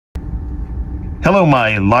Hello,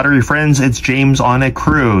 my lottery friends. It's James on a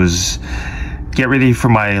cruise. Get ready for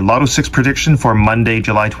my Lotto 6 prediction for Monday,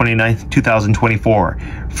 July 29th, 2024.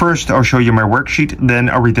 First, I'll show you my worksheet, then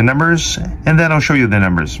I'll read the numbers, and then I'll show you the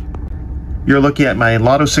numbers. You're looking at my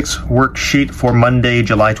Lotto 6 worksheet for Monday,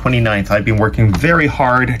 July 29th. I've been working very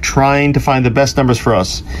hard trying to find the best numbers for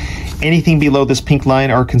us. Anything below this pink line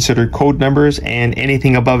are considered code numbers, and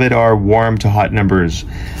anything above it are warm to hot numbers.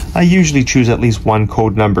 I usually choose at least one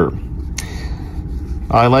code number.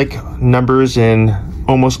 I like numbers in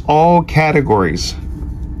almost all categories.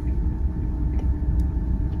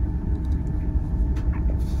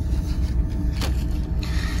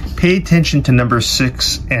 Pay attention to numbers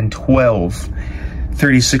 6 and 12,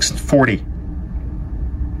 36 and 40.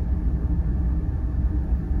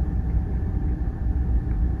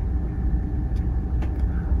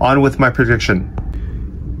 On with my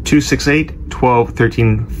prediction. 2, 6, 8, 12,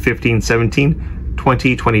 13, 15, 17,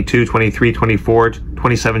 20, 22, 23, 24,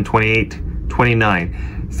 27, 28,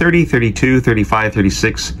 29, 30, 32, 35,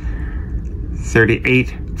 36,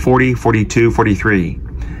 38, 40, 42, 43.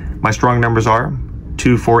 My strong numbers are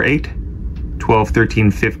 2, 4, 8, 12,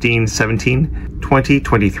 13, 15, 17, 20,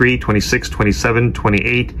 23, 26, 27,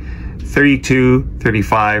 28, 32,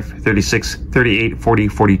 35, 36, 38, 40,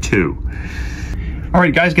 42. All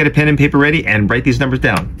right, guys, get a pen and paper ready and write these numbers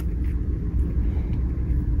down.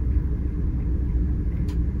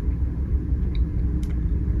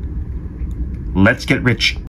 Let's get rich.